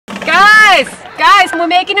Guys, we're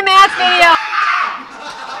making a math video.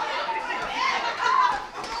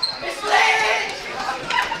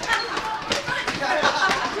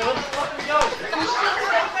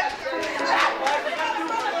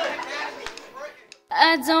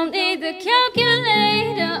 I don't need the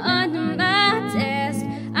calculator under my desk.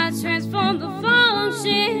 I transform the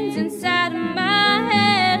functions inside of my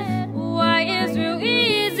head. Y is real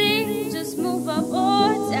easy, just move up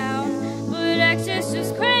or down. But X is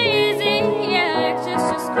just crazy, yeah, X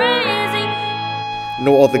is just crazy.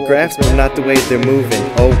 Know all the graphs, but not the way they're moving.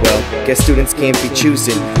 Oh well, guess students can't be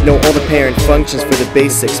choosing. Know all the parent functions for the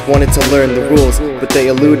basics. Wanted to learn the rules, but they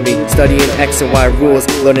elude me. Studying X and Y rules,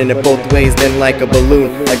 learning it both ways, then like a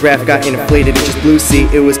balloon. My graph got inflated, it just blew. See,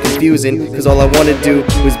 it was confusing, cause all I wanted to do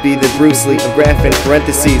was be the Bruce Lee of graph in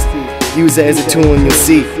parentheses. Use it as a tool and you'll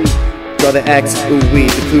see. Draw the axis, ooh-wee.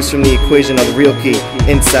 The clues from the equation are the real key.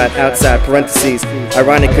 Inside, outside, parentheses.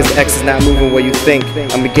 Ironic cause X is not moving where you think.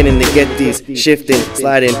 I'm beginning to get these. Shifting,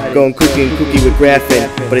 sliding, going kooky and kooky with graphing.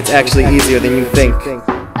 But it's actually easier than you think.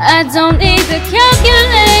 I don't need the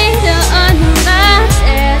calculator under my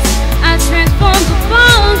desk. I transform the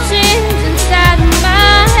functions inside of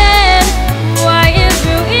my head. Y is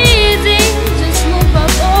real easy, just move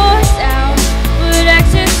up or down. But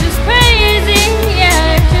X is just crazy,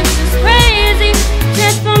 yeah, X is just crazy.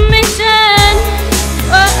 Transformation,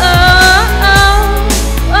 oh oh oh,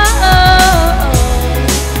 oh oh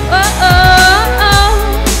oh, oh oh.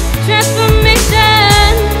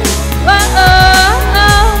 Transformation, oh oh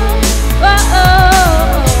oh.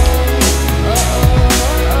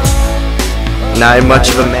 Not much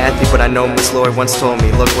of a mathy, but I know Miss Lurie once told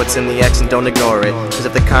me, look what's in the X and don't ignore it. Cause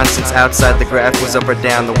if the constants outside the graph was up or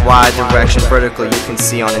down the Y direction vertical, you can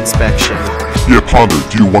see on inspection. Yeah, ponder,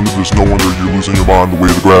 do you wonder there's no wonder you're losing your mind the way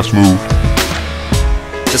the graphs move?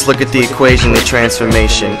 Just look at the equation, the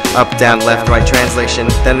transformation. Up, down, left, right translation.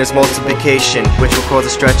 Then there's multiplication, which will cause a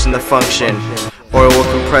stretch in the function. Or it will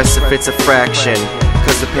compress if it's a fraction.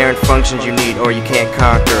 Cause the parent functions you need, or you can't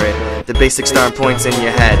conquer it. The basic starting point's in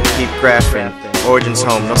your head, keep graphing. Origin's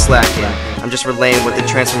home, no slacking. I'm just relaying what the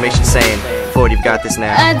transformation's saying. Floyd, you've got this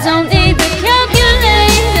now. I don't need the